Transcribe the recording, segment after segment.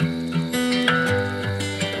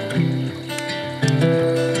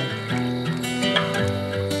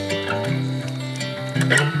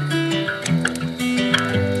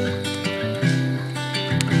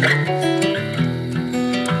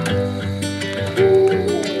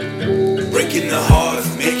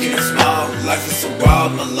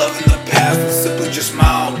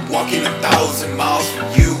walking 1,000 miles for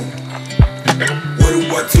you. What do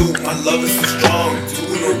I do? My love is so strong.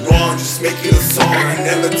 Doing no wrong, just make it a song. I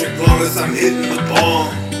never take long as I'm hitting the bomb.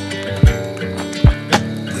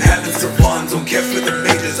 I'm having some fun, don't care for the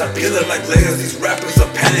majors. I peel it like layers. These rappers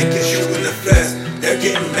are panicking, shooting the flesh. They're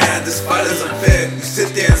getting mad, this fight is unfair. You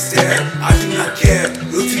sit there and stare, I do not care.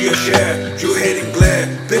 Look to your share, you hate and glare.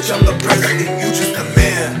 Bitch, I'm the president, you just a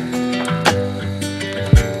man.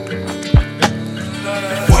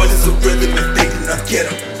 What is a rhythm if they do not get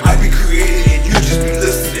them? I be creating and you just be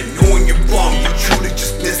listening. Knowing you're wrong, you truly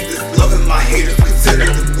just missed this. Loving my haters, consider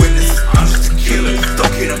them witnesses. I'm just a killer,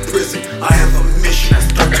 stuck in a prison. I have a mission, I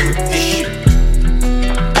start to ignition.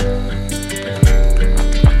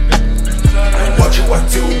 Watch how I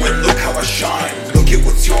do and look how I shine. Look at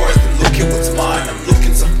what's yours and look at what's mine. I'm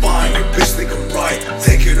looking so fine, your bitch think I'm right.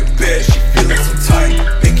 Take her to bed, she feeling so tight.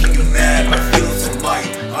 Making you mad, my feelings so light.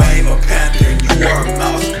 I am a panther and you are a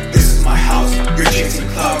mouse. This is my house, you're chasing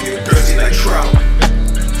cloud. You're thirsty like trout.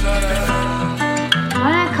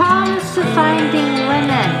 When it comes to finding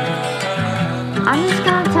women, I'm just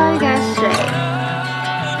gonna tell you guys straight.